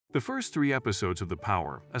The first 3 episodes of The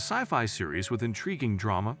Power, a sci-fi series with intriguing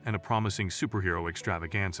drama and a promising superhero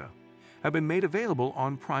extravaganza, have been made available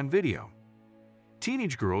on Prime Video.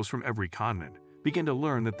 Teenage girls from every continent begin to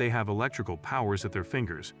learn that they have electrical powers at their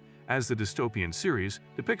fingers, as the dystopian series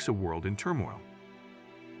depicts a world in turmoil.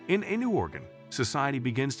 In a new organ, society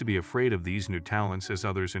begins to be afraid of these new talents as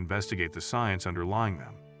others investigate the science underlying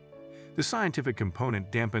them. The scientific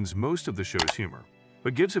component dampens most of the show's humor,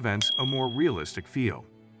 but gives events a more realistic feel.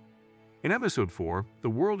 In Episode 4,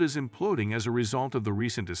 the world is imploding as a result of the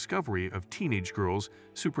recent discovery of teenage girls'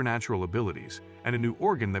 supernatural abilities and a new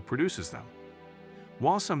organ that produces them.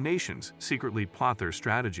 While some nations secretly plot their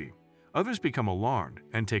strategy, others become alarmed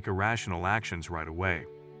and take irrational actions right away.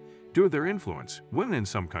 Due to their influence, women in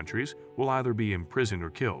some countries will either be imprisoned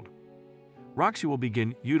or killed. Roxy will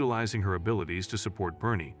begin utilizing her abilities to support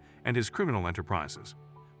Bernie and his criminal enterprises,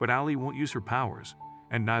 but Allie won't use her powers,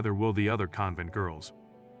 and neither will the other convent girls.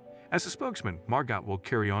 As a spokesman, Margot will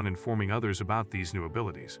carry on informing others about these new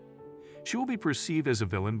abilities. She will be perceived as a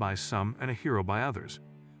villain by some and a hero by others,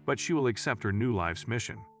 but she will accept her new life's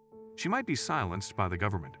mission. She might be silenced by the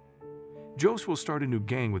government. Jose will start a new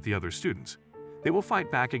gang with the other students. They will fight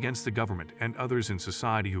back against the government and others in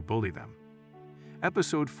society who bully them.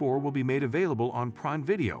 Episode 4 will be made available on Prime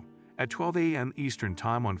Video at 12 a.m. Eastern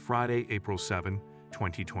Time on Friday, April 7,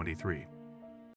 2023.